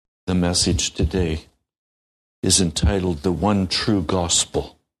The message today is entitled The One True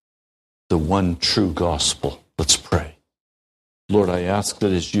Gospel. The One True Gospel. Let's pray. Lord, I ask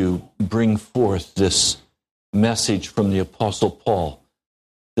that as you bring forth this message from the Apostle Paul,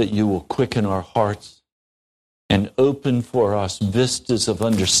 that you will quicken our hearts and open for us vistas of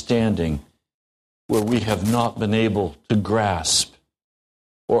understanding where we have not been able to grasp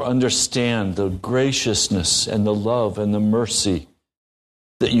or understand the graciousness and the love and the mercy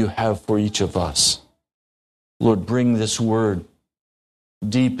that you have for each of us. Lord, bring this word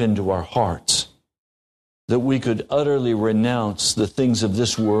deep into our hearts, that we could utterly renounce the things of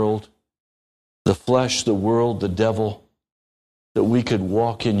this world, the flesh, the world, the devil, that we could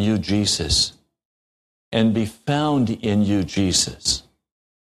walk in you, Jesus, and be found in you, Jesus.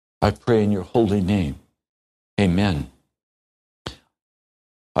 I pray in your holy name. Amen.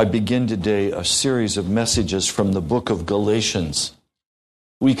 I begin today a series of messages from the book of Galatians.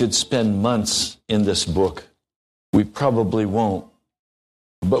 We could spend months in this book. We probably won't,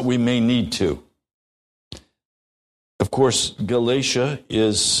 but we may need to. Of course, Galatia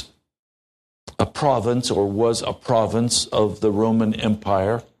is a province, or was a province, of the Roman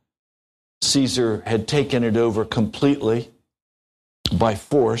Empire. Caesar had taken it over completely by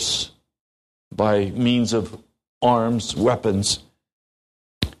force, by means of arms, weapons.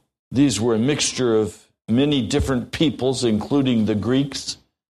 These were a mixture of many different peoples, including the Greeks.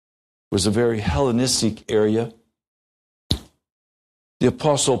 It was a very Hellenistic area. The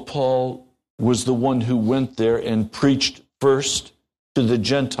Apostle Paul was the one who went there and preached first to the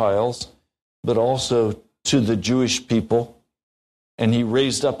Gentiles, but also to the Jewish people, and he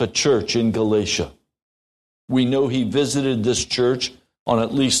raised up a church in Galatia. We know he visited this church on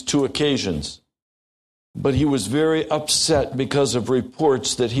at least 2 occasions, but he was very upset because of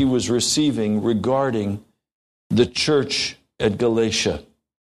reports that he was receiving regarding the church at Galatia.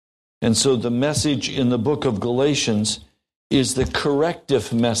 And so the message in the book of Galatians is the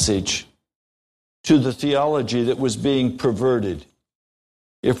corrective message to the theology that was being perverted.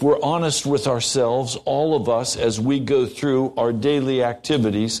 If we're honest with ourselves, all of us, as we go through our daily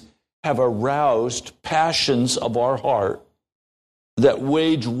activities, have aroused passions of our heart that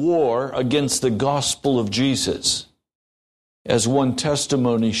wage war against the gospel of Jesus. As one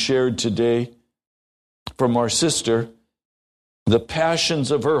testimony shared today from our sister, the passions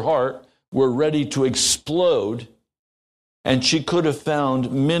of her heart were ready to explode, and she could have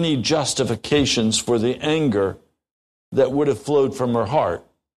found many justifications for the anger that would have flowed from her heart.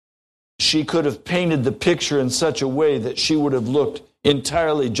 She could have painted the picture in such a way that she would have looked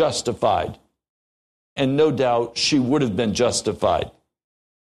entirely justified. And no doubt she would have been justified.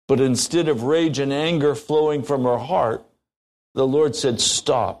 But instead of rage and anger flowing from her heart, the Lord said,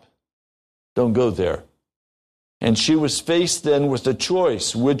 stop. Don't go there. And she was faced then with a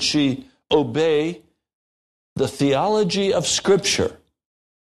choice. Would she obey the theology of Scripture?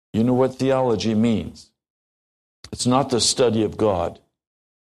 You know what theology means. It's not the study of God.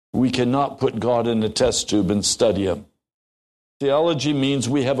 We cannot put God in a test tube and study him. Theology means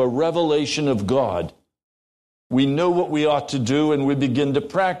we have a revelation of God. We know what we ought to do, and we begin to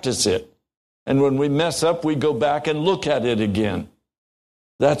practice it. And when we mess up, we go back and look at it again.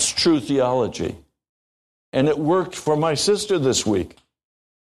 That's true theology. And it worked for my sister this week.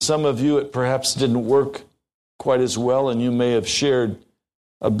 Some of you, it perhaps didn't work quite as well, and you may have shared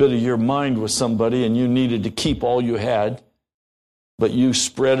a bit of your mind with somebody, and you needed to keep all you had, but you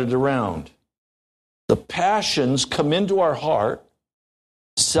spread it around. The passions come into our heart,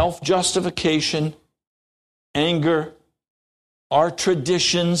 self-justification, anger, our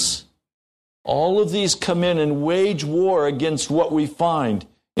traditions, all of these come in and wage war against what we find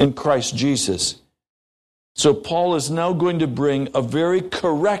in Christ Jesus. So Paul is now going to bring a very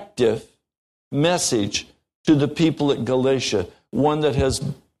corrective message to the people at Galatia, one that has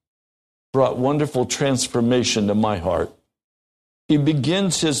brought wonderful transformation to my heart. He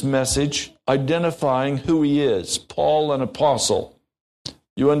begins his message identifying who he is, Paul, an apostle.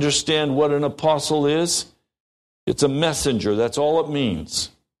 You understand what an apostle is? It's a messenger. That's all it means.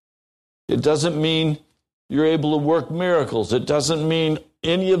 It doesn't mean you're able to work miracles. It doesn't mean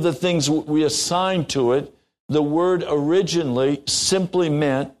any of the things we assign to it. The word originally simply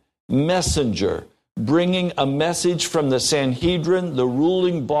meant messenger, bringing a message from the Sanhedrin, the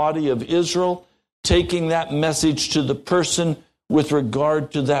ruling body of Israel, taking that message to the person with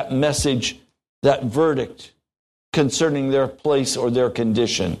regard to that message, that verdict concerning their place or their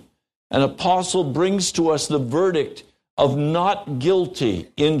condition. An apostle brings to us the verdict of not guilty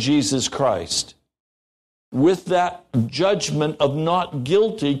in Jesus Christ. With that judgment of not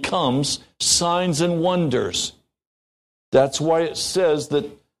guilty comes signs and wonders. That's why it says that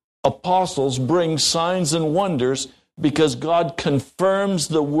apostles bring signs and wonders because God confirms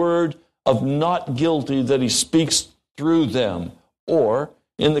the word of not guilty that he speaks through them. Or,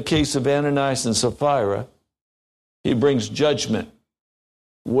 in the case of Ananias and Sapphira, he brings judgment.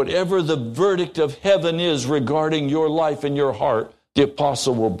 Whatever the verdict of heaven is regarding your life and your heart, the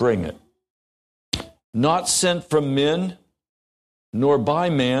apostle will bring it. Not sent from men, nor by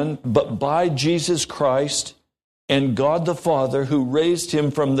man, but by Jesus Christ and God the Father, who raised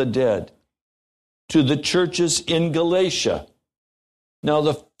him from the dead, to the churches in Galatia. Now,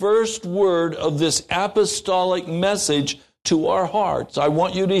 the first word of this apostolic message to our hearts, I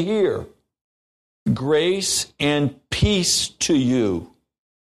want you to hear: grace and peace to you.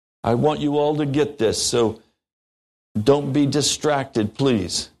 I want you all to get this, so don't be distracted,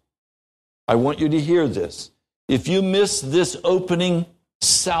 please. I want you to hear this. If you miss this opening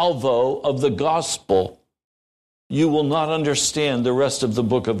salvo of the gospel, you will not understand the rest of the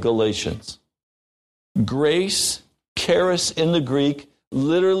book of Galatians. Grace, charis in the Greek,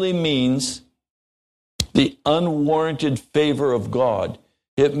 literally means the unwarranted favor of God.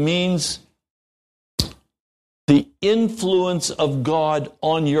 It means the influence of God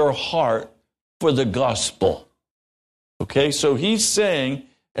on your heart for the gospel. Okay, so he's saying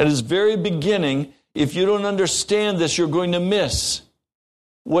at his very beginning, if you don't understand this, you're going to miss.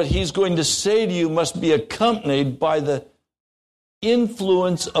 What he's going to say to you must be accompanied by the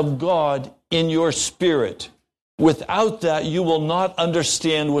influence of God in your spirit. Without that, you will not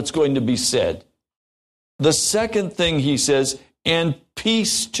understand what's going to be said. The second thing he says, and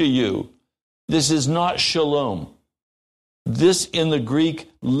peace to you. This is not shalom. This in the Greek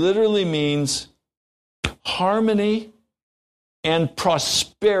literally means harmony and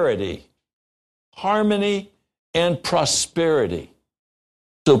prosperity. Harmony and prosperity.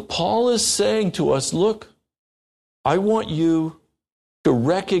 So Paul is saying to us, look, I want you to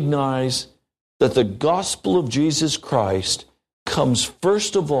recognize that the gospel of Jesus Christ comes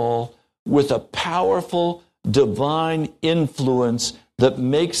first of all with a powerful divine influence that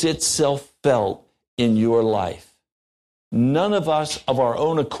makes itself felt in your life. None of us of our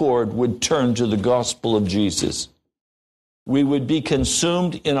own accord would turn to the gospel of Jesus. We would be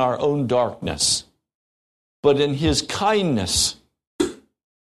consumed in our own darkness. But in his kindness,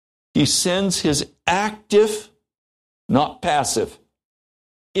 he sends his active, not passive,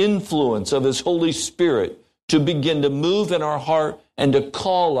 influence of his Holy Spirit to begin to move in our heart and to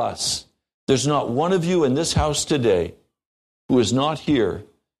call us. There's not one of you in this house today who is not here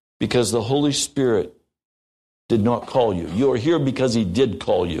because the Holy Spirit did not call you. You are here because he did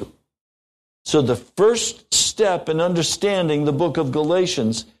call you. So the first step in understanding the book of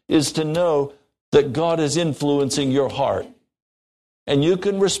Galatians is to know that God is influencing your heart. And you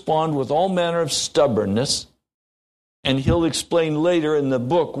can respond with all manner of stubbornness, and he'll explain later in the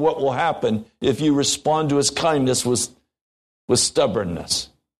book what will happen if you respond to his kindness with stubbornness.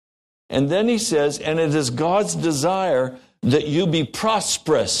 And then he says, and it is God's desire that you be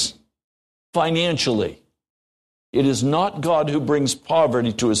prosperous financially. It is not God who brings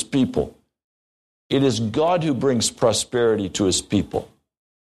poverty to his people. It is God who brings prosperity to his people.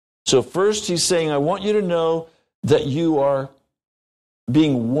 So first he's saying, I want you to know that you are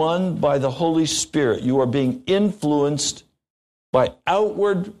being won by the Holy Spirit. You are being influenced by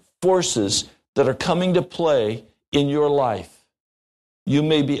outward forces that are coming to play in your life. You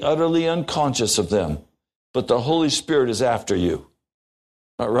may be utterly unconscious of them, but the Holy Spirit is after you.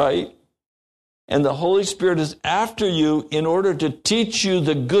 All right? And the Holy Spirit is after you in order to teach you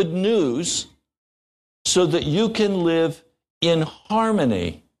the good news so that you can live in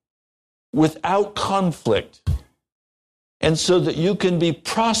harmony without conflict, and so that you can be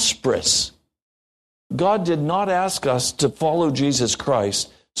prosperous. God did not ask us to follow Jesus Christ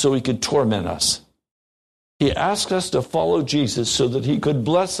so he could torment us. He asked us to follow Jesus so that he could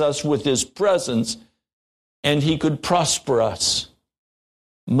bless us with his presence and he could prosper us.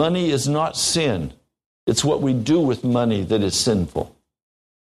 Money is not sin. It's what we do with money that is sinful.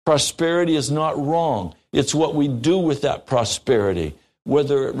 Prosperity is not wrong. It's what we do with that prosperity,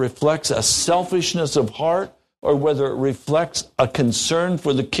 whether it reflects a selfishness of heart or whether it reflects a concern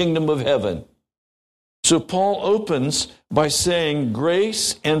for the kingdom of heaven. So Paul opens by saying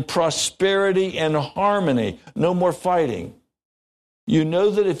grace and prosperity and harmony. No more fighting. You know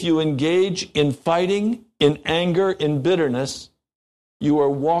that if you engage in fighting, in anger, in bitterness, you are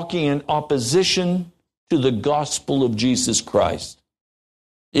walking in opposition to the gospel of Jesus Christ.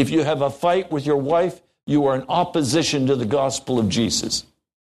 If you have a fight with your wife, you are in opposition to the gospel of Jesus.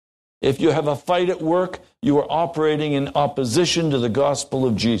 If you have a fight at work, you are operating in opposition to the gospel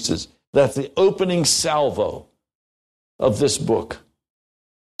of Jesus. That's the opening salvo of this book.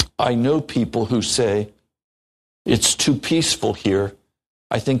 I know people who say, it's too peaceful here.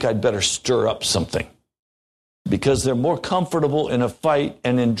 I think I'd better stir up something. Because they're more comfortable in a fight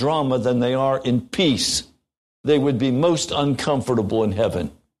and in drama than they are in peace. They would be most uncomfortable in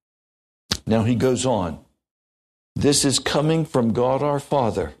heaven. Now he goes on. This is coming from God our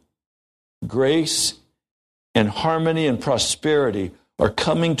Father. Grace and harmony and prosperity are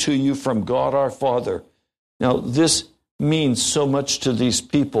coming to you from God our Father. Now this means so much to these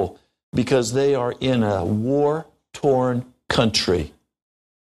people because they are in a war-torn country.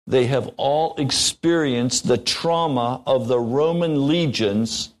 They have all experienced the trauma of the Roman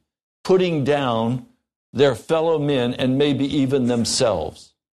legions putting down their fellow men and maybe even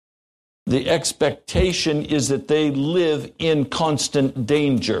themselves. The expectation is that they live in constant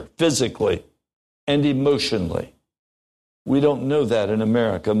danger, physically and emotionally. We don't know that in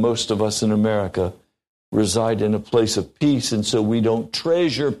America. Most of us in America reside in a place of peace, and so we don't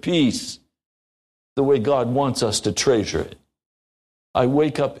treasure peace the way God wants us to treasure it. I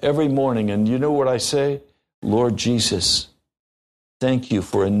wake up every morning, and you know what I say? Lord Jesus, thank you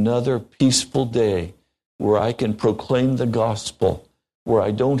for another peaceful day where I can proclaim the gospel, where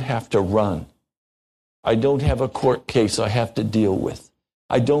I don't have to run. I don't have a court case I have to deal with.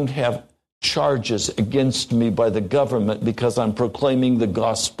 I don't have charges against me by the government because I'm proclaiming the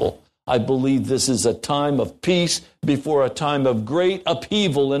gospel. I believe this is a time of peace before a time of great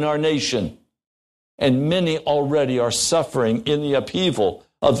upheaval in our nation. And many already are suffering in the upheaval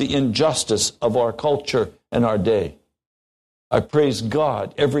of the injustice of our culture and our day. I praise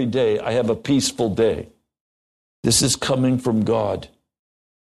God every day I have a peaceful day. This is coming from God,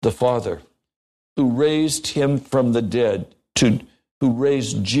 the Father, who raised him from the dead, who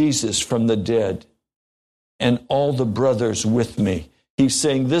raised Jesus from the dead, and all the brothers with me. He's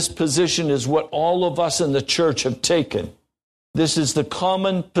saying this position is what all of us in the church have taken. This is the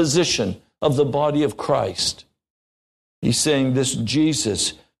common position of the body of Christ. He's saying this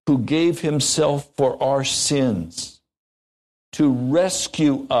Jesus who gave himself for our sins to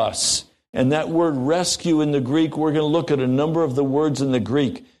rescue us. And that word rescue in the Greek, we're going to look at a number of the words in the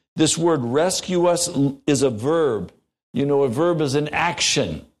Greek. This word rescue us is a verb. You know, a verb is an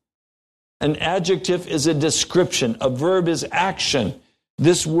action. An adjective is a description. A verb is action.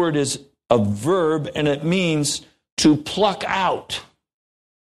 This word is a verb, and it means to pluck out.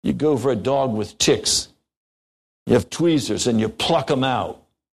 You go for a dog with ticks. You have tweezers and you pluck them out,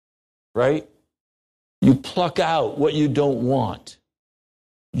 right? You pluck out what you don't want.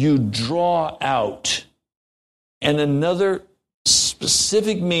 You draw out. And another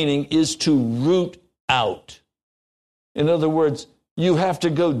specific meaning is to root out. In other words, you have to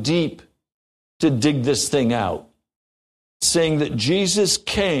go deep to dig this thing out. Saying that Jesus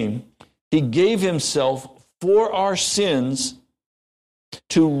came, he gave himself for our sins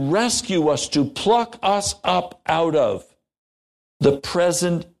to rescue us, to pluck us up out of the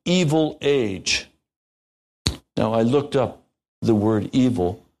present evil age. Now, I looked up the word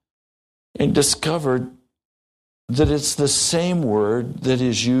evil and discovered that it's the same word that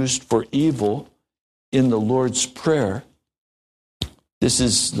is used for evil in the Lord's Prayer. This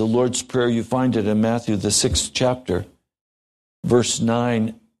is the Lord's Prayer. You find it in Matthew, the 6th chapter, verse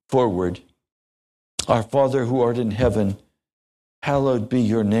 9 forward. Our Father who art in heaven, hallowed be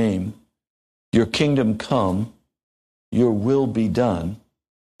your name. Your kingdom come, your will be done,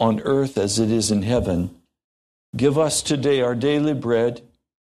 on earth as it is in heaven. Give us today our daily bread.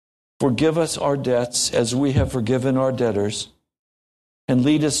 Forgive us our debts as we have forgiven our debtors. And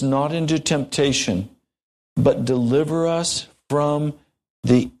lead us not into temptation, but deliver us from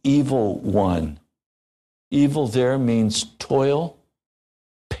the evil one. Evil there means toil,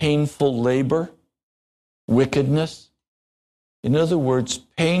 painful labor, wickedness. In other words,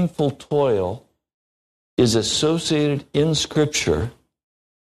 painful toil is associated in Scripture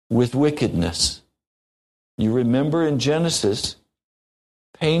with wickedness. You remember in Genesis,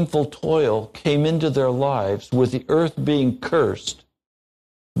 painful toil came into their lives with the earth being cursed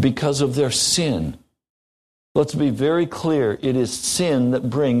because of their sin. Let's be very clear, it is sin that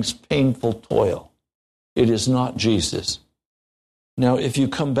brings painful toil. It is not Jesus. Now, if you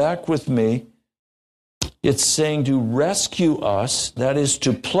come back with me, it's saying to rescue us, that is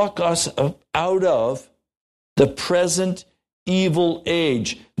to pluck us out of the present evil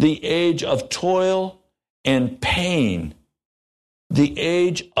age, the age of toil and pain, the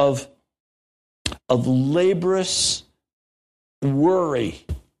age of laborious worry,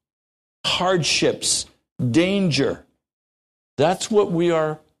 hardships, danger. That's what we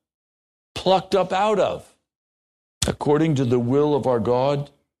are plucked up out of, according to the will of our God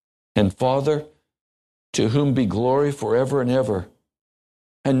and Father, to whom be glory forever and ever.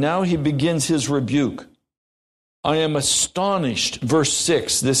 And now he begins his rebuke. I am astonished. Verse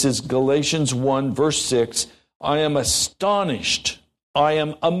 6. This is Galatians 1, verse 6. I am astonished. I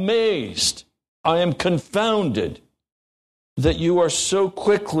am amazed. I am confounded that you are so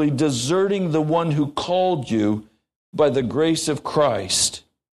quickly deserting the one who called you by the grace of Christ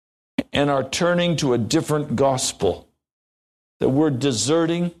and are turning to a different gospel. The word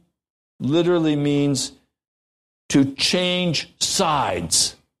deserting literally means to change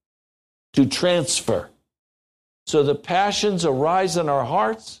sides, to transfer. So the passions arise in our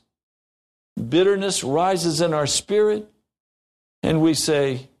hearts, bitterness rises in our spirit, and we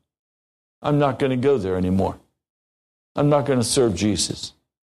say, I'm not going to go there anymore. I'm not going to serve Jesus.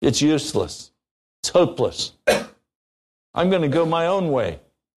 It's useless. It's hopeless. I'm going to go my own way.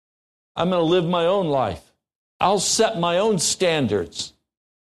 I'm going to live my own life. I'll set my own standards.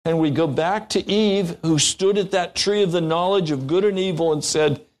 And we go back to Eve, who stood at that tree of the knowledge of good and evil and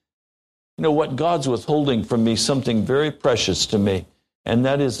said, you know what, God's withholding from me something very precious to me, and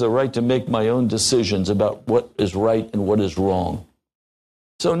that is the right to make my own decisions about what is right and what is wrong.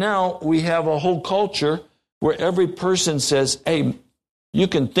 So now we have a whole culture where every person says, hey, you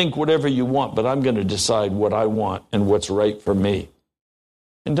can think whatever you want, but I'm going to decide what I want and what's right for me.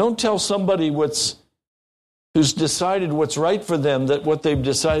 And don't tell somebody who's decided what's right for them that what they've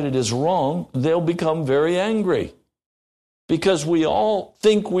decided is wrong. They'll become very angry. Because we all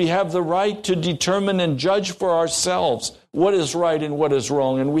think we have the right to determine and judge for ourselves what is right and what is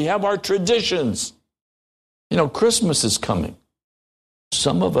wrong. And we have our traditions. You know, Christmas is coming.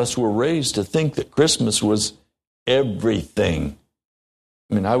 Some of us were raised to think that Christmas was everything.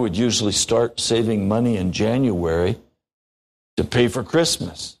 I mean, I would usually start saving money in January to pay for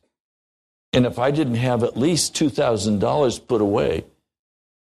Christmas. And if I didn't have at least $2,000 put away,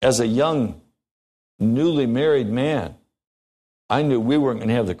 as a young, newly married man, I knew we weren't going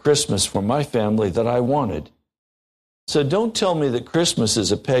to have the Christmas for my family that I wanted. So don't tell me that Christmas is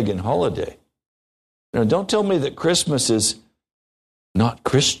a pagan holiday. Now, don't tell me that Christmas is not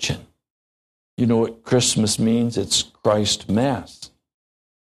Christian. You know what Christmas means? It's Christ Mass.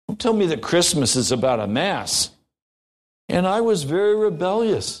 Don't tell me that Christmas is about a Mass. And I was very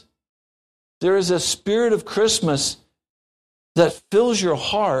rebellious. There is a spirit of Christmas that fills your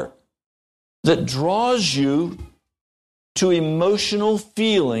heart, that draws you to emotional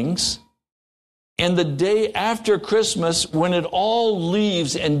feelings. And the day after Christmas, when it all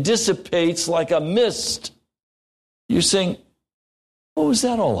leaves and dissipates like a mist, you're saying, what was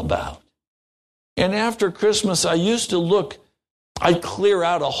that all about? And after Christmas, I used to look, I'd clear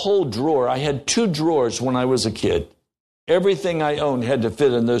out a whole drawer. I had 2 drawers when I was a kid. Everything I owned had to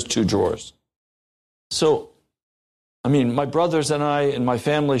fit in those 2 drawers. So, I mean, my brothers and I and my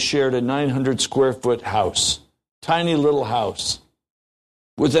family shared a 900 square foot house, tiny little house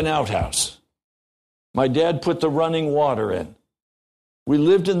with an outhouse. My dad put the running water in. We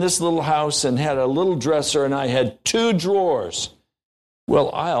lived in this little house and had a little dresser, and I had 2 drawers.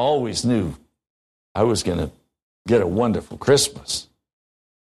 Well, I always knew I was going to get a wonderful Christmas.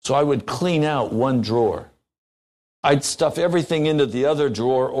 So I would clean out one drawer. I'd stuff everything into the other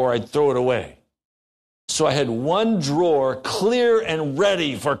drawer, or I'd throw it away. So I had one drawer clear and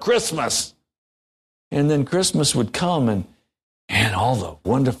ready for Christmas. And then Christmas would come, and all the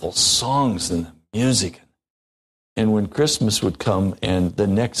wonderful songs and the music. And when Christmas would come, and the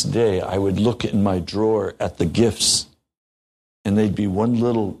next day I would look in my drawer at the gifts, and they'd be one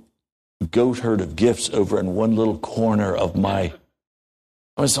little goat herd of gifts over in one little corner of my...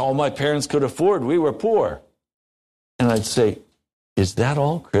 That's all my parents could afford. We were poor. And I'd say, is that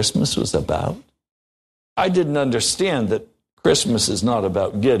all Christmas was about? I didn't understand that Christmas is not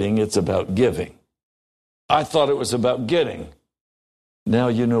about getting, it's about giving. I thought it was about getting. Now,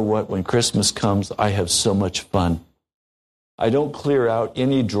 you know what? When Christmas comes, I have so much fun. I don't clear out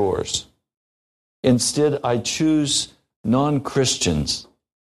any drawers. Instead, I choose non-Christians,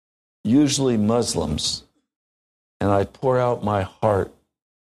 usually Muslims, and I pour out my heart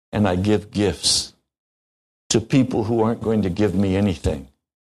and I give gifts to people who aren't going to give me anything.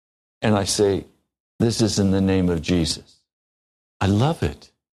 And I say, this is in the name of Jesus. I love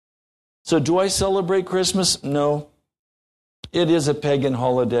it. So do I celebrate Christmas? No. It is a pagan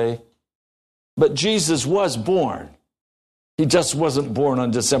holiday. But Jesus was born. He just wasn't born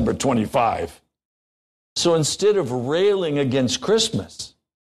on December 25. So instead of railing against Christmas,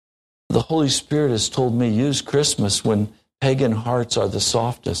 the Holy Spirit has told me, use Christmas when pagan hearts are the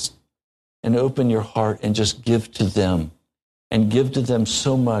softest, and open your heart and just give to them, and give to them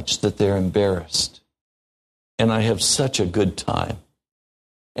so much that they're embarrassed. And I have such a good time.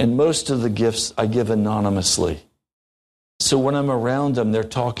 And most of the gifts I give anonymously. So when I'm around them, they're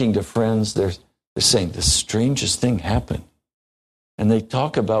talking to friends, they're saying, the strangest thing happened. And they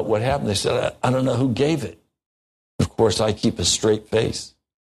talk about what happened. They said, I don't know who gave it. Of course, I keep a straight face.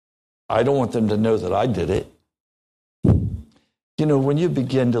 I don't want them to know that I did it. You know, when you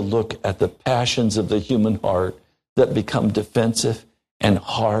begin to look at the passions of the human heart that become defensive and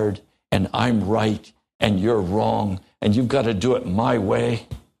hard, and I'm right and you're wrong, and you've got to do it my way,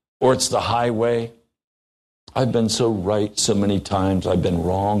 or it's the highway. I've been so right so many times, I've been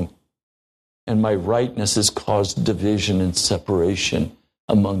wrong. And my rightness has caused division and separation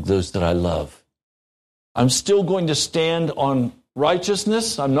among those that I love. I'm still going to stand on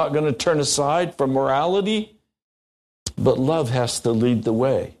righteousness. I'm not going to turn aside from morality. But love has to lead the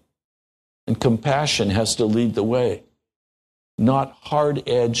way. And compassion has to lead the way. Not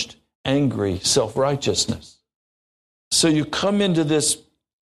hard-edged, angry self-righteousness. So you come into this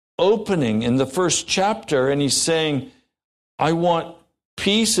opening in the first chapter, and he's saying, I want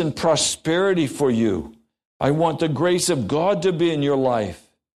peace and prosperity for you. I want the grace of God to be in your life.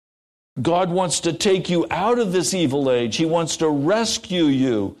 God wants to take you out of this evil age. He wants to rescue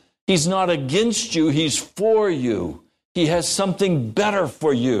you. He's not against you. He's for you. He has something better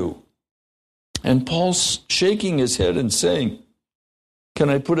for you. And Paul's shaking his head and saying, can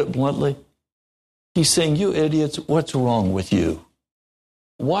I put it bluntly? He's saying, you idiots, what's wrong with you?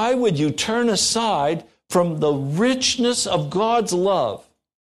 Why would you turn aside from the richness of God's love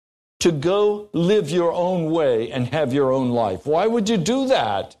to go live your own way and have your own life? Why would you do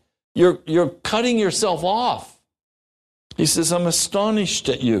that? You're cutting yourself off. He says, I'm astonished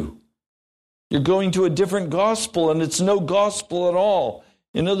at you. You're going to a different gospel, and it's no gospel at all.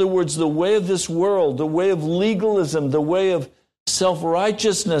 In other words, the way of this world, the way of legalism, the way of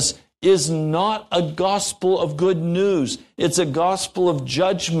self-righteousness is not a gospel of good news. It's a gospel of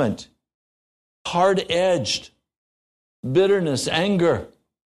judgment, hard-edged, bitterness, anger.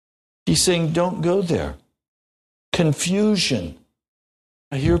 He's saying, don't go there. Confusion.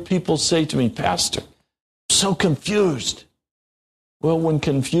 I hear people say to me, Pastor, I'm so confused. Well, when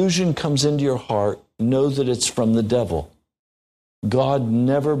confusion comes into your heart, know that it's from the devil. God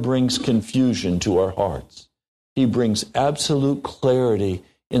never brings confusion to our hearts. He brings absolute clarity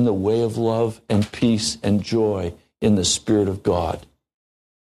in the way of love and peace and joy in the Spirit of God.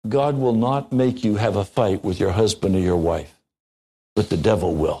 God will not make you have a fight with your husband or your wife, but the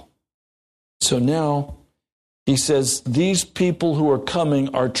devil will. So now, he says, these people who are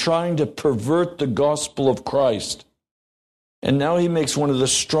coming are trying to pervert the gospel of Christ. And now he makes one of the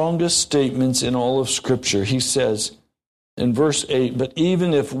strongest statements in all of Scripture. He says in verse 8, but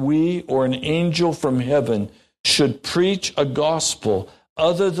even if we or an angel from heaven should preach a gospel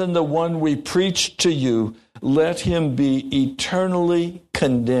other than the one we preach to you, let him be eternally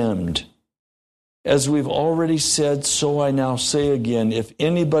condemned. As we've already said, so I now say again, if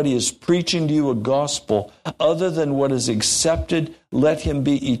anybody is preaching to you a gospel other than what is accepted, let him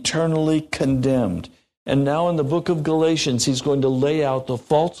be eternally condemned. And now in the book of Galatians, he's going to lay out the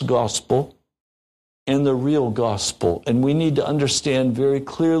false gospel and the real gospel. And we need to understand very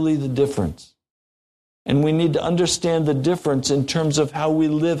clearly the difference. And we need to understand the difference in terms of how we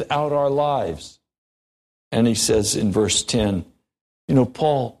live out our lives. And he says in verse 10, you know,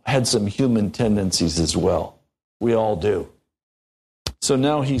 Paul had some human tendencies as well. We all do. So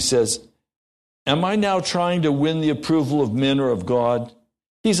now he says, am I now trying to win the approval of men or of God?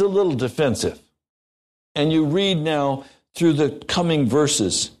 He's a little defensive. And you read now through the coming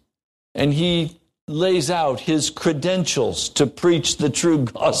verses, and he lays out his credentials to preach the true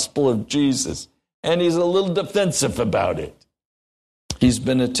gospel of Jesus. And he's a little defensive about it. He's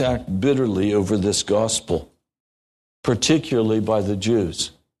been attacked bitterly over this gospel, particularly by the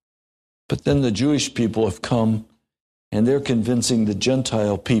Jews. But then the Jewish people have come, and they're convincing the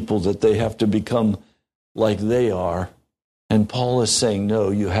Gentile people that they have to become like they are. And Paul is saying,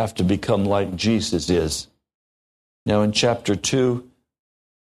 no, you have to become like Jesus is. Now in chapter 2,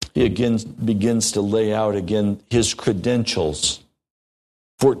 he again begins to lay out again his credentials.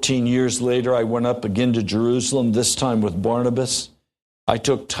 14 years later, I went up again to Jerusalem, this time with Barnabas. I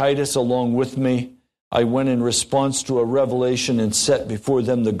took Titus along with me. I went in response to a revelation and set before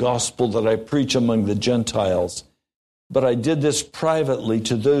them the gospel that I preach among the Gentiles. But I did this privately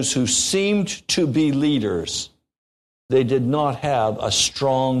to those who seemed to be leaders. They did not have a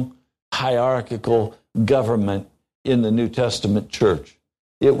strong hierarchical government in the New Testament church.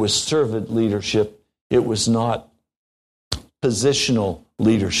 It was servant leadership. It was not positional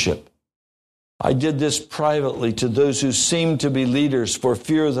leadership. I did this privately to those who seemed to be leaders for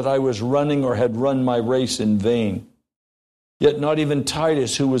fear that I was running or had run my race in vain. Yet not even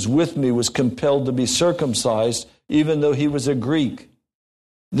Titus, who was with me, was compelled to be circumcised even though he was a Greek.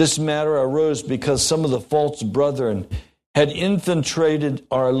 This matter arose because some of the false brethren had infiltrated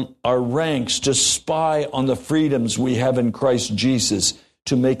our ranks to spy on the freedoms we have in Christ Jesus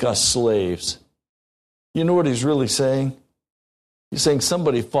to make us slaves. You know what he's really saying? He's saying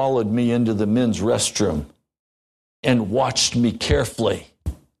somebody followed me into the men's restroom and watched me carefully.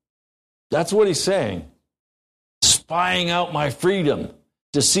 That's what he's saying. Spying out my freedom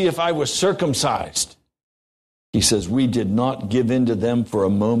to see if I was circumcised. He says, we did not give in to them for a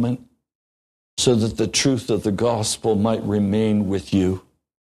moment so that the truth of the gospel might remain with you.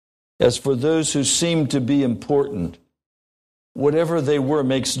 As for those who seemed to be important, whatever they were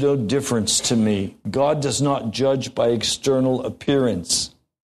makes no difference to me. God does not judge by external appearance.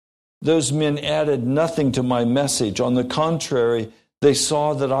 Those men added nothing to my message. On the contrary, they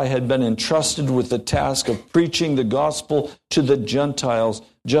saw that I had been entrusted with the task of preaching the gospel to the Gentiles,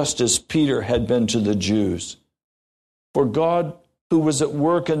 just as Peter had been to the Jews. For God, who was at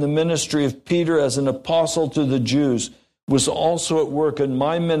work in the ministry of Peter as an apostle to the Jews, was also at work in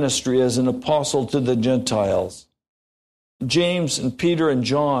my ministry as an apostle to the Gentiles. James and Peter and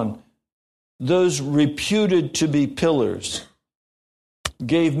John, those reputed to be pillars,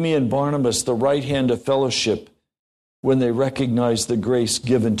 gave me and Barnabas the right hand of fellowship when they recognized the grace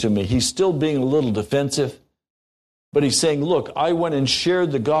given to me. He's still being a little defensive, but he's saying, look, I went and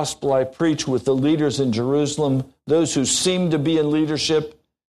shared the gospel I preached with the leaders in Jerusalem, those who seemed to be in leadership,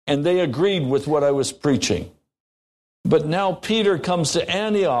 and they agreed with what I was preaching. But now Peter comes to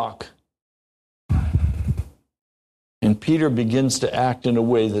Antioch, and Peter begins to act in a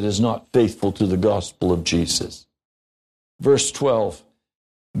way that is not faithful to the gospel of Jesus. Verse 12,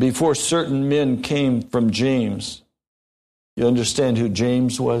 before certain men came from James. You understand who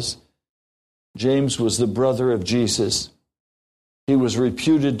James was? James was the brother of Jesus. He was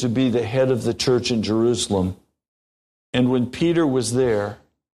reputed to be the head of the church in Jerusalem. And when Peter was there,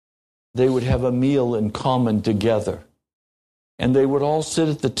 they would have a meal in common together. And they would all sit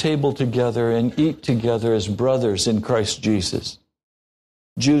at the table together and eat together as brothers in Christ Jesus,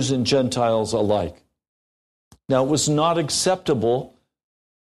 Jews and Gentiles alike. Now, it was not acceptable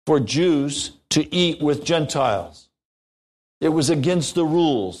for Jews to eat with Gentiles. It was against the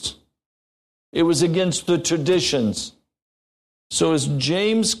rules. It was against the traditions. So as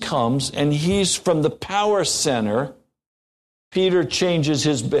James comes and he's from the power center, Peter changes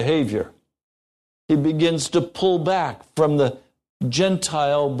his behavior. He begins to pull back from the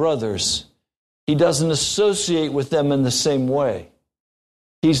Gentile brothers. He doesn't associate with them in the same way.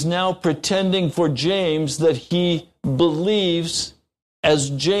 He's now pretending for James that he believes, as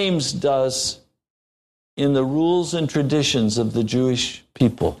James does, in the rules and traditions of the Jewish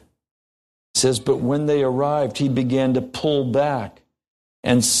people. It says, but when they arrived, he began to pull back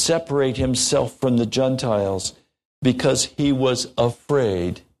and separate himself from the Gentiles because he was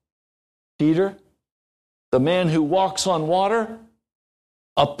afraid. Peter, the man who walks on water,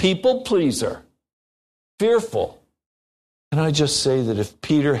 a people pleaser, fearful. Can I just say that if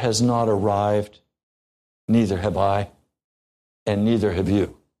Peter has not arrived, neither have I, and neither have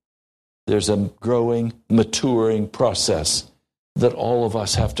you. There's a growing, maturing process that all of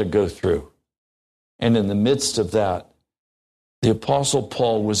us have to go through. And in the midst of that, the Apostle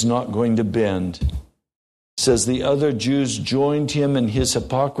Paul was not going to bend. It says the other Jews joined him in his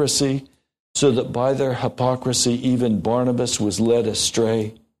hypocrisy, so that by their hypocrisy even Barnabas was led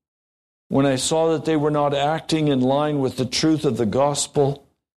astray. When I saw that they were not acting in line with the truth of the gospel,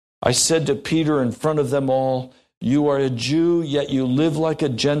 I said to Peter in front of them all, you are a Jew, yet you live like a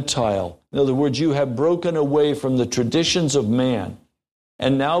Gentile. In other words, you have broken away from the traditions of man.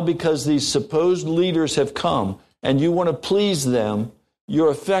 And now because these supposed leaders have come and you want to please them, you're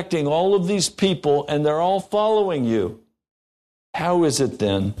affecting all of these people and they're all following you. How is it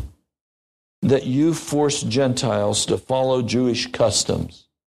then that you force Gentiles to follow Jewish customs?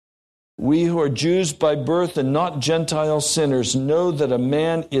 We who are Jews by birth and not Gentile sinners know that a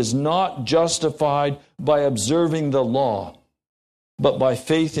man is not justified by observing the law, but by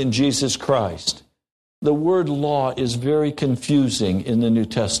faith in Jesus Christ. The word law is very confusing in the New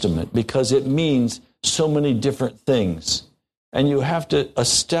Testament because it means so many different things. And you have to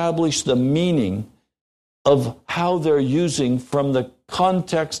establish the meaning of how they're using from the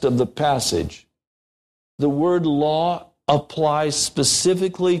context of the passage. The word law applies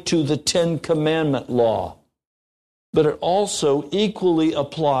specifically to the Ten Commandment law, but it also equally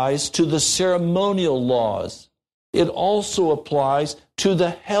applies to the ceremonial laws. It also applies to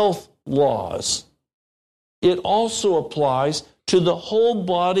the health laws. It also applies to the whole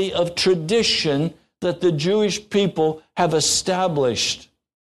body of tradition that the Jewish people have established.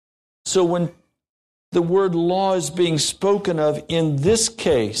 So when the word law is being spoken of in this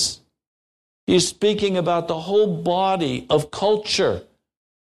case, he's speaking about the whole body of culture,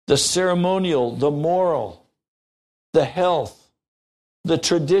 the ceremonial, the moral, the health, the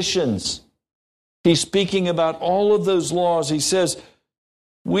traditions. He's speaking about all of those laws. He says,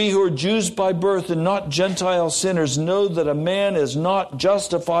 we who are Jews by birth and not Gentile sinners know that a man is not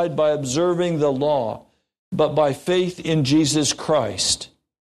justified by observing the law, but by faith in Jesus Christ.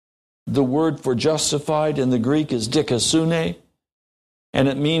 The word for justified in the Greek is dikasune, and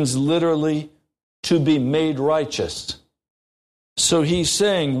it means literally to be made righteous. So he's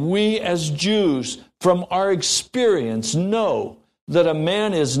saying, we as Jews, from our experience, know that a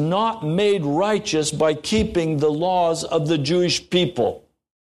man is not made righteous by keeping the laws of the Jewish people,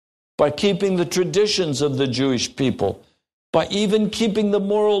 by keeping the traditions of the Jewish people, by even keeping the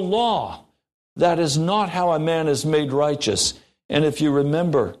moral law. That is not how a man is made righteous. And if you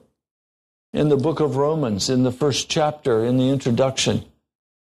remember, in the book of Romans, in the first chapter, in the introduction,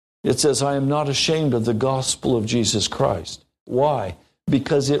 it says, I am not ashamed of the gospel of Jesus Christ. Why?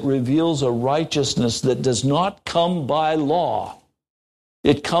 Because it reveals a righteousness that does not come by law.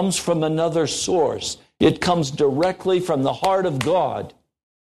 It comes from another source. It comes directly from the heart of God.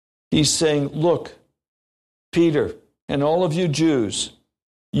 He's saying, look, Peter, and all of you Jews,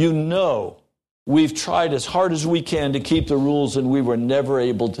 you know we've tried as hard as we can to keep the rules, and we were never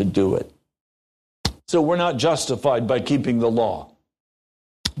able to do it. So we're not justified by keeping the law,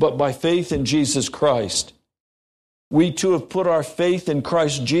 but by faith in Jesus Christ. We too have put our faith in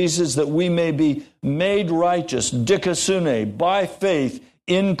Christ Jesus that we may be made righteous, dikasune, by faith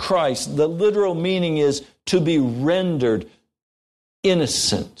in Christ. The literal meaning is to be rendered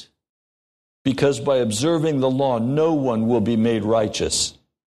innocent, because by observing the law, no one will be made righteous.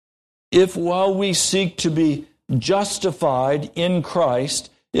 If while we seek to be justified in Christ,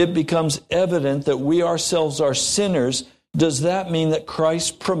 it becomes evident that we ourselves are sinners, does that mean that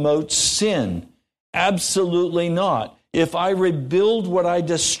Christ promotes sin? Absolutely not. If I rebuild what I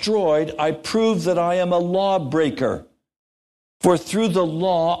destroyed, I prove that I am a lawbreaker. For through the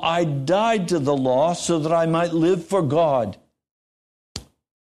law, I died to the law so that I might live for God.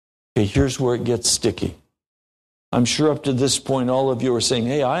 Okay, here's where it gets sticky. I'm sure up to this point, all of you are saying,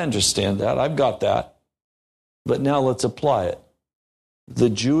 hey, I understand that. I've got that. But now let's apply it. The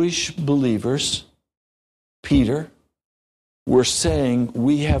Jewish believers, Peter, were saying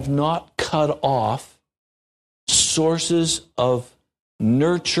we have not cut off sources of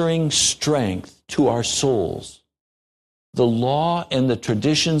nurturing strength to our souls. The law and the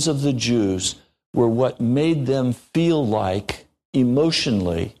traditions of the Jews were what made them feel like,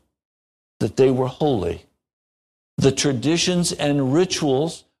 emotionally, that they were holy. The traditions and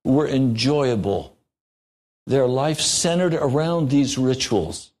rituals were enjoyable. Their life centered around these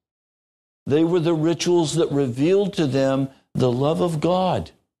rituals. They were the rituals that revealed to them the love of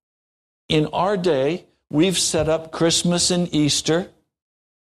God. In our day, we've set up Christmas and Easter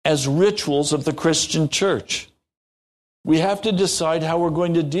as rituals of the Christian church. We have to decide how we're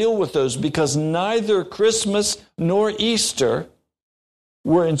going to deal with those, because neither Christmas nor Easter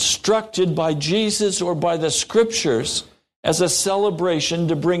were instructed by Jesus or by the Scriptures as a celebration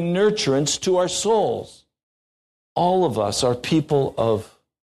to bring nurturance to our souls. All of us are people of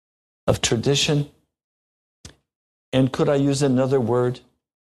tradition, and could I use another word?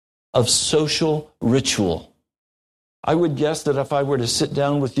 Of social ritual. I would guess that if I were to sit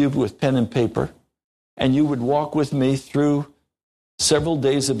down with you with pen and paper, and you would walk with me through several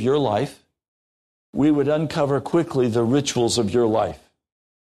days of your life, we would uncover quickly the rituals of your life.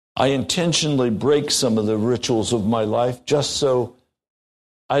 I intentionally break some of the rituals of my life just so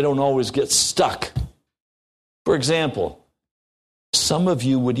I don't always get stuck. For example, some of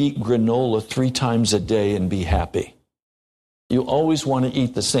you would eat granola 3 times a day and be happy. You always want to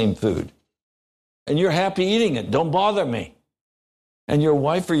eat the same food. And you're happy eating it. Don't bother me. And your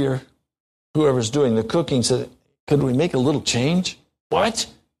wife or whoever's doing the cooking said, could we make a little change? What?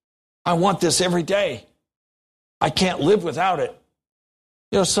 I want this every day. I can't live without it.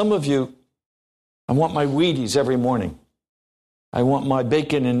 You know, some of you, I want my Wheaties every morning. I want my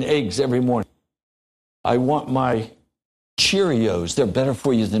bacon and eggs every morning. I want my Cheerios. They're better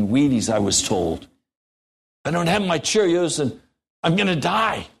for you than Wheaties, I was told. I don't have my Cheerios and I'm going to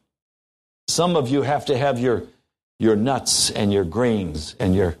die. Some of you have to have your nuts and your grains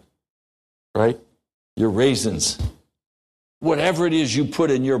and your raisins. Whatever it is you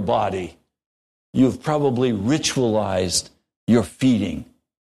put in your body, you've probably ritualized your feeding.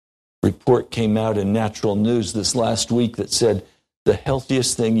 Report came out in Natural News this last week that said the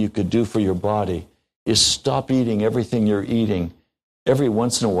healthiest thing you could do for your body is stop eating everything you're eating every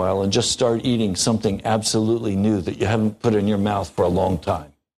once in a while and just start eating something absolutely new that you haven't put in your mouth for a long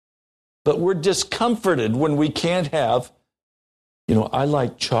time. But we're discomforted when we can't have, I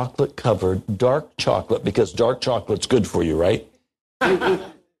like chocolate-covered dark chocolate because dark chocolate's good for you, right?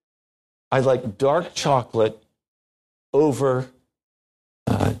 I like dark chocolate over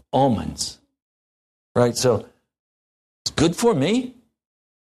almonds, right? So it's good for me.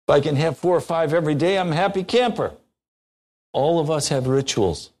 If I can have 4 or 5 every day, I'm a happy camper. All of us have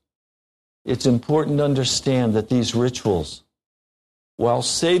rituals. It's important to understand that these rituals, while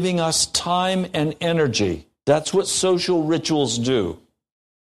saving us time and energy, that's what social rituals do.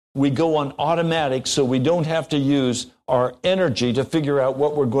 We go on automatic so we don't have to use our energy to figure out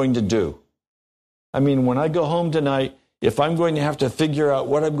what we're going to do. I mean, when I go home tonight, if I'm going to have to figure out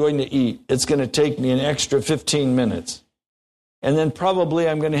what I'm going to eat, it's going to take me an extra 15 minutes. And then probably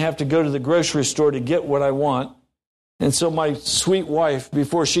I'm going to have to go to the grocery store to get what I want. And so my sweet wife,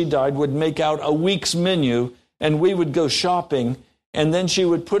 before she died, would make out a week's menu, and we would go shopping, and then she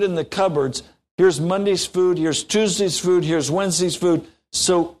would put in the cupboards, here's Monday's food, here's Tuesday's food, here's Wednesday's food.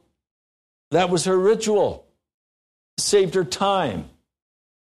 So that was her ritual. Saved her time.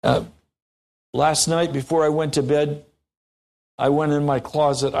 Last night, before I went to bed, I went in my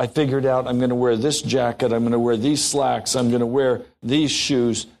closet. I figured out I'm going to wear this jacket. I'm going to wear these slacks. I'm going to wear these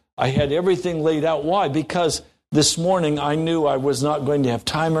shoes. I had everything laid out. Why? Because this morning I knew I was not going to have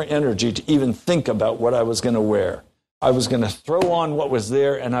time or energy to even think about what I was going to wear. I was going to throw on what was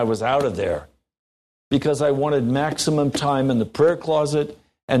there, and I was out of there because I wanted maximum time in the prayer closet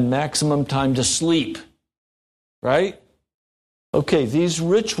and maximum time to sleep. Right? Okay, these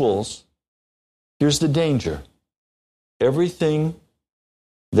rituals, here's the danger. Everything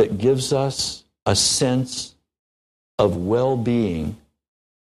that gives us a sense of well-being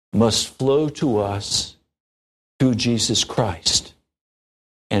must flow to us through Jesus Christ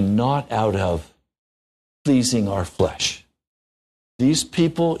and not out of pleasing our flesh. These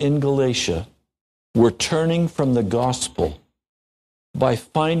people in Galatia were turning from the gospel by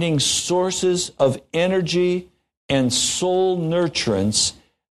finding sources of energy and soul nurturance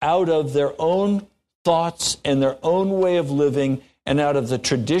out of their own thoughts and their own way of living and out of the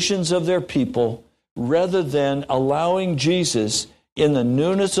traditions of their people, rather than allowing Jesus in the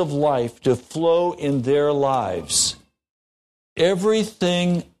newness of life to flow in their lives.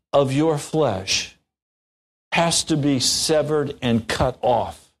 Everything of your flesh has to be severed and cut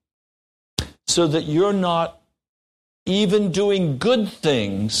off so that you're not even doing good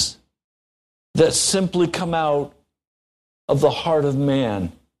things that simply come out of the heart of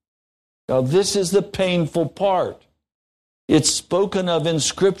man. Now, this is the painful part. It's spoken of in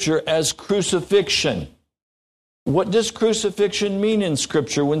Scripture as crucifixion. What does crucifixion mean in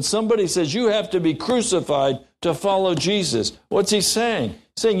Scripture? When somebody says you have to be crucified to follow Jesus, what's he saying?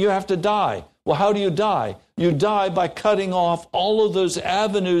 He's saying you have to die. Well, how do you die? You die by cutting off all of those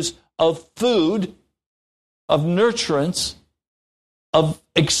avenues of food, of nurturance, of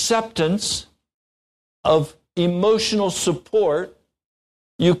acceptance, of emotional support.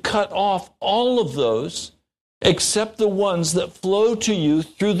 You cut off all of those except the ones that flow to you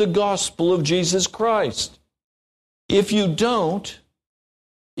through the gospel of Jesus Christ. If you don't,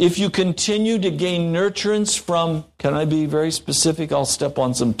 if you continue to gain nurturance from, can I be very specific? I'll step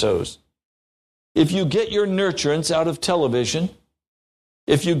on some toes. If you get your nurturance out of television,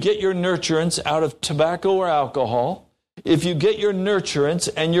 if you get your nurturance out of tobacco or alcohol, if you get your nurturance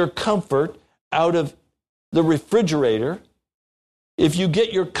and your comfort out of the refrigerator, if you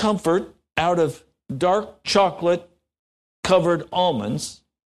get your comfort out of dark chocolate-covered almonds,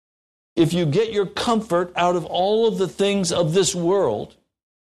 if you get your comfort out of all of the things of this world,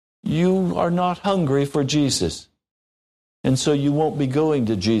 you are not hungry for Jesus. And so you won't be going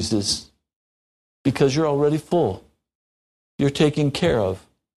to Jesus because you're already full. You're taken care of.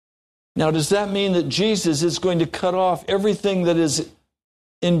 Now, does that mean that Jesus is going to cut off everything that is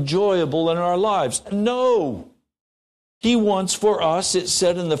enjoyable in our lives? No. He wants for us, it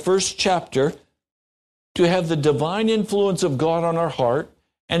said in the first chapter, to have the divine influence of God on our heart,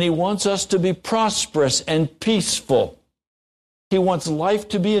 and he wants us to be prosperous and peaceful. He wants life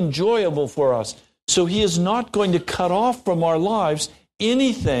to be enjoyable for us. So he is not going to cut off from our lives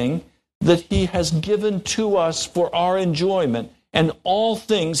anything that he has given to us for our enjoyment, and all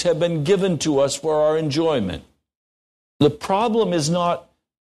things have been given to us for our enjoyment. The problem is not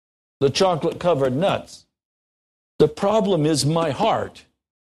the chocolate-covered nuts. The problem is my heart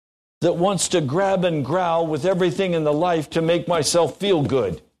that wants to grab and growl with everything in the life to make myself feel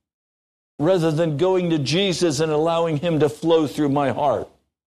good, rather than going to Jesus and allowing him to flow through my heart.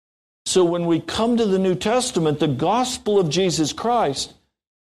 So when we come to the New Testament, the gospel of Jesus Christ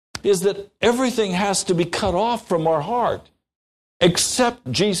is that everything has to be cut off from our heart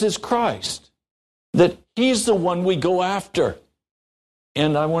except Jesus Christ, that He's the one we go after.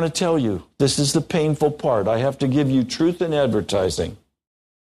 And I want to tell you, this is the painful part. I have to give you truth in advertising.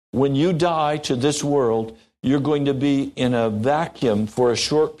 When you die to this world, you're going to be in a vacuum for a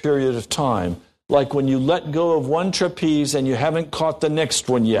short period of time, like when you let go of one trapeze and you haven't caught the next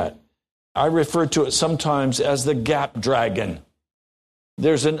one yet. I refer to it sometimes as the gap dragon.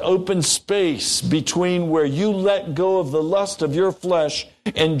 There's an open space between where you let go of the lust of your flesh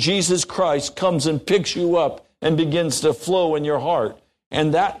and Jesus Christ comes and picks you up and begins to flow in your heart.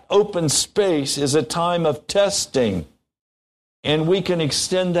 And that open space is a time of testing. And we can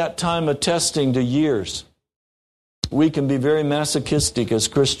extend that time of testing to years. We can be very masochistic as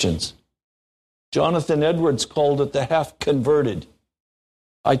Christians. Jonathan Edwards called it the half-converted.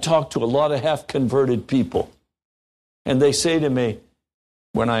 I talk to a lot of half-converted people. And they say to me,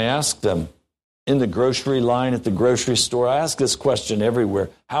 when I ask them in the grocery line at the grocery store, I ask this question everywhere: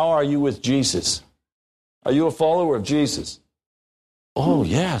 how are you with Jesus? Are you a follower of Jesus? Oh,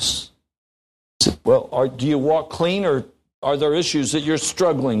 yes. Well, do you walk clean, or are there issues that you're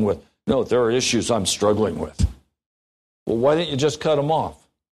struggling with? No, there are issues I'm struggling with. Well, why didn't you just cut them off?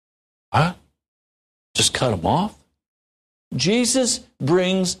 Huh? Just cut them off? Jesus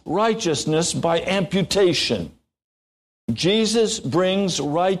brings righteousness by amputation. Jesus brings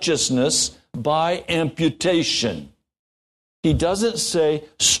righteousness by amputation. He doesn't say,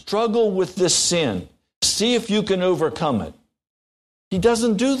 struggle with this sin. See if you can overcome it. He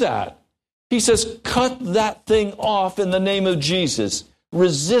doesn't do that. He says, cut that thing off in the name of Jesus.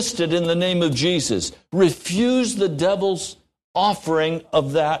 Resist it in the name of Jesus. Refuse the devil's offering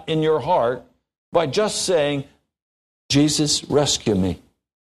of that in your heart by just saying, Jesus, rescue me.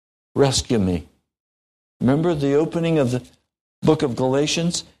 Rescue me. Remember the opening of the book of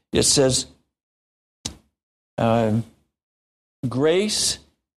Galatians? It says, grace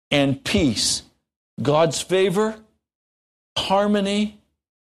and peace, God's favor, harmony,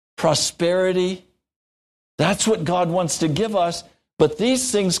 prosperity. That's what God wants to give us. But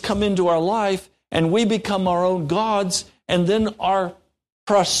these things come into our life and we become our own gods, and then our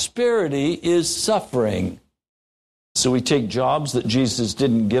prosperity is suffering. So we take jobs that Jesus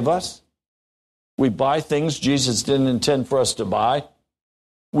didn't give us. We buy things Jesus didn't intend for us to buy.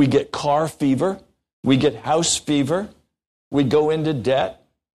 We get car fever. We get house fever. We go into debt.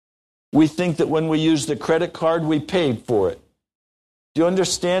 We think that when we use the credit card, we paid for it. Do you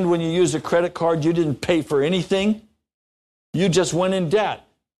understand, when you use a credit card, you didn't pay for anything? You just went in debt.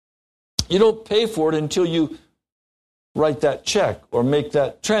 You don't pay for it until you write that check or make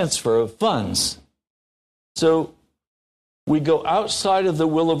that transfer of funds. So we go outside of the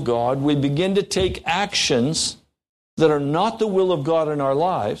will of God. We begin to take actions that are not the will of God in our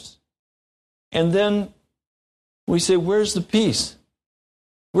lives. And then we say, where's the peace?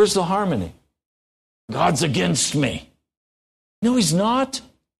 Where's the harmony? God's against me. No, He's not.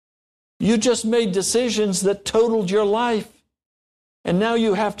 You just made decisions that totaled your life. And now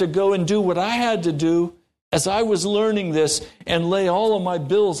you have to go and do what I had to do as I was learning this, and lay all of my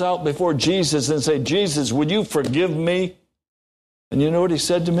bills out before Jesus and say, Jesus, would you forgive me? And you know what He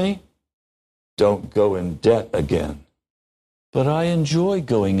said to me? Don't go in debt again. But I enjoy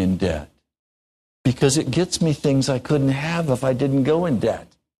going in debt because it gets me things I couldn't have if I didn't go in debt.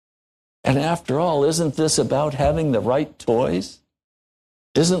 And after all, isn't this about having the right toys?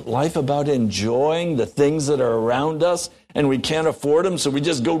 Isn't life about enjoying the things that are around us and we can't afford them, so we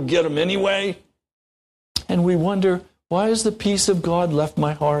just go get them anyway? And we wonder, why has the peace of God left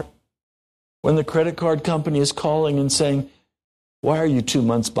my heart? When the credit card company is calling and saying, why are you 2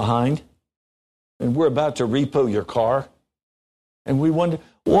 months behind? And we're about to repo your car. And we wonder,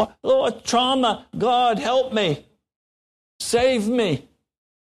 what? Oh, trauma. God, help me. Save me.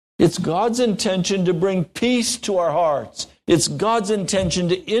 It's God's intention to bring peace to our hearts. It's God's intention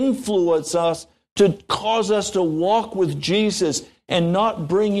to influence us, to cause us to walk with Jesus and not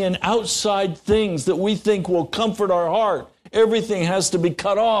bring in outside things that we think will comfort our heart. Everything has to be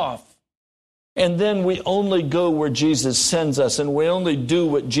cut off. And then we only go where Jesus sends us, and we only do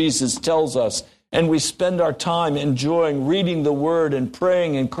what Jesus tells us. And we spend our time enjoying reading the Word and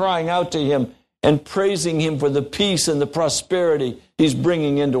praying and crying out to Him and praising Him for the peace and the prosperity He's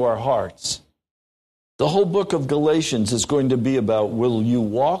bringing into our hearts. The whole book of Galatians is going to be about, will you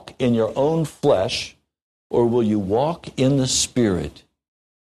walk in your own flesh or will you walk in the Spirit?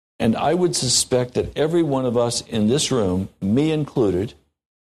 And I would suspect that every one of us in this room, me included,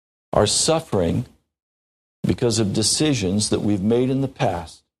 are suffering because of decisions that we've made in the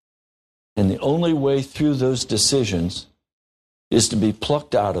past And the only way through those decisions is to be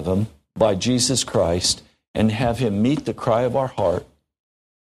plucked out of them by Jesus Christ and have him meet the cry of our heart.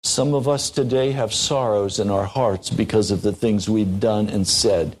 Some of us today have sorrows in our hearts because of the things we've done and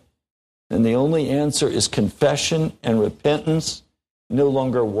said. And the only answer is confession and repentance, no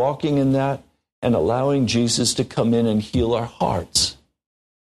longer walking in that and allowing Jesus to come in and heal our hearts.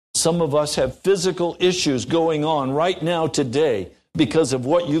 Some of us have physical issues going on right now today because of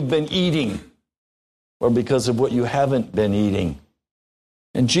what you've been eating or because of what you haven't been eating.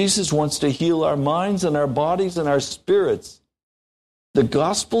 And Jesus wants to heal our minds and our bodies and our spirits. The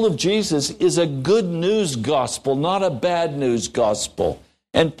gospel of Jesus is a good news gospel, not a bad news gospel.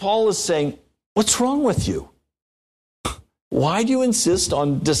 And Paul is saying, what's wrong with you? Why do you insist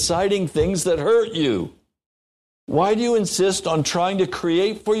on deciding things that hurt you? Why do you insist on trying to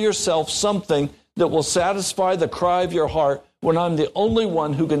create for yourself something that will satisfy the cry of your heart when I'm the only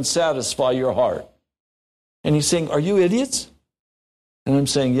one who can satisfy your heart? And he's saying, are you idiots? And I'm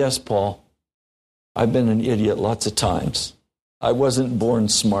saying, yes, Paul, I've been an idiot lots of times. I wasn't born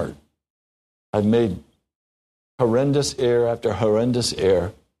smart. I've made horrendous error after horrendous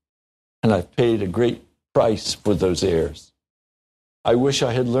error, and I've paid a great price for those errors. I wish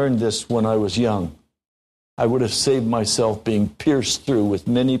I had learned this when I was young. I would have saved myself being pierced through with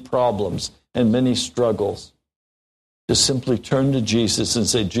many problems and many struggles. To simply turn to Jesus and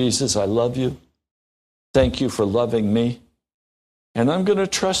say, Jesus, I love you. Thank you for loving me. And I'm going to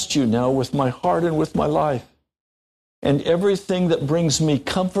trust you now with my heart and with my life. And everything that brings me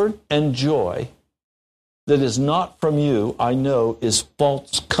comfort and joy that is not from you, I know is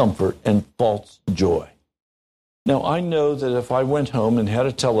false comfort and false joy. Now, I know that if I went home and had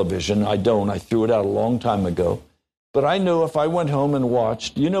a television, I threw it out a long time ago, but I know if I went home and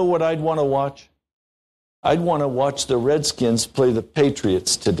watched, you know what I'd want to watch? I'd want to watch the Redskins play the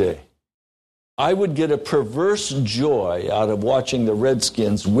Patriots today. I would get a perverse joy out of watching the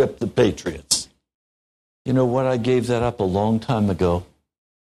Redskins whip the Patriots. You know what? I gave that up a long time ago.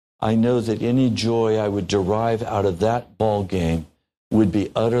 I know that any joy I would derive out of that ball game would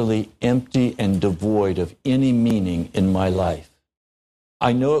be utterly empty and devoid of any meaning in my life.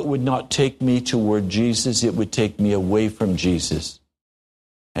 I know it would not take me toward Jesus, it would take me away from Jesus.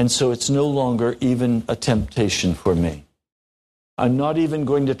 And so it's no longer even a temptation for me. I'm not even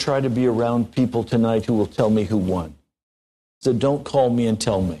going to try to be around people tonight who will tell me who won. So don't call me and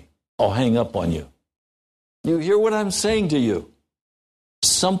tell me. I'll hang up on you. You hear what I'm saying to you?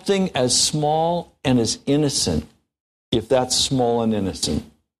 Something as small and as innocent, if that's small and innocent,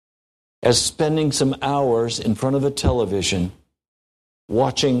 as spending some hours in front of a television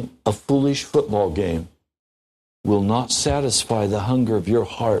watching a foolish football game will not satisfy the hunger of your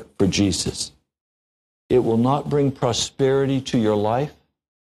heart for Jesus. It will not bring prosperity to your life,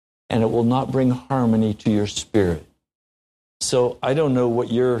 and it will not bring harmony to your spirit. So I don't know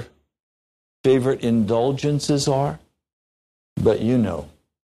what your favorite indulgences are, but you know.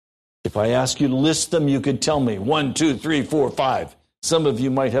 If I ask you to list them, you could tell me 1, 2, 3, 4, 5. Some of you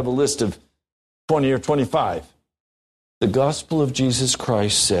might have a list of 20 or 25. The gospel of Jesus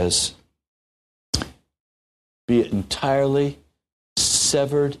Christ says, be entirely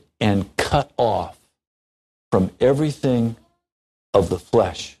severed and cut off from everything of the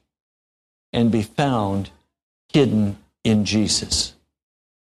flesh and be found hidden in Jesus.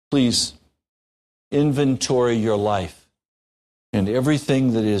 Please inventory your life and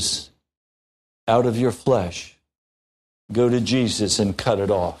everything that is out of your flesh. Go to Jesus and cut it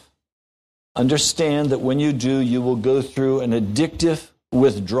off. Understand that when you do, you will go through an addictive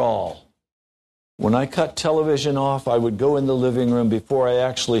withdrawal. When I cut television off, I would go in the living room before I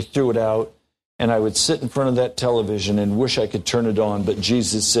actually threw it out, and I would sit in front of that television and wish I could turn it on, but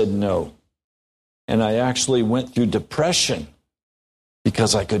Jesus said no. And I actually went through depression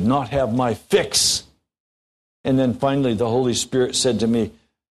because I could not have my fix. And then finally the Holy Spirit said to me,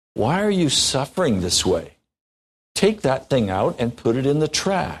 why are you suffering this way? Take that thing out and put it in the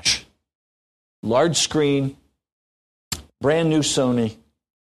trash. Large screen, brand new Sony,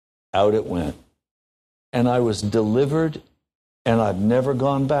 out it went. And I was delivered, and I've never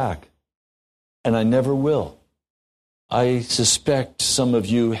gone back. And I never will. I suspect some of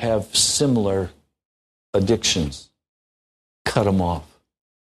you have similar addictions. Cut them off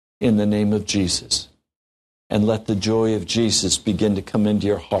in the name of Jesus. And let the joy of Jesus begin to come into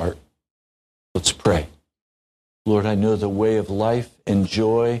your heart. Let's pray. Lord, I know the way of life and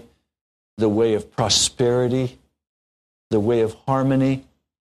joy, the way of prosperity, the way of harmony.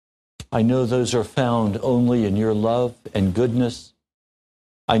 I know those are found only in your love and goodness.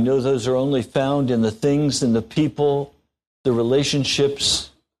 I know those are only found in the things and the people, the relationships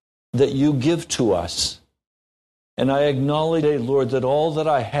that you give to us. And I acknowledge today, Lord, that all that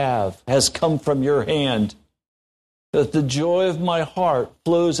I have has come from your hand, that the joy of my heart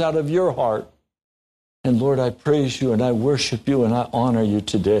flows out of your heart. And Lord, I praise you and I worship you and I honor you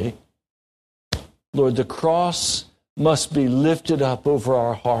today. Lord, the cross must be lifted up over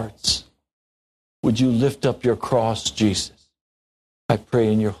our hearts. Would you lift up your cross, Jesus? I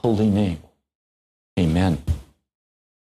pray in your holy name. Amen.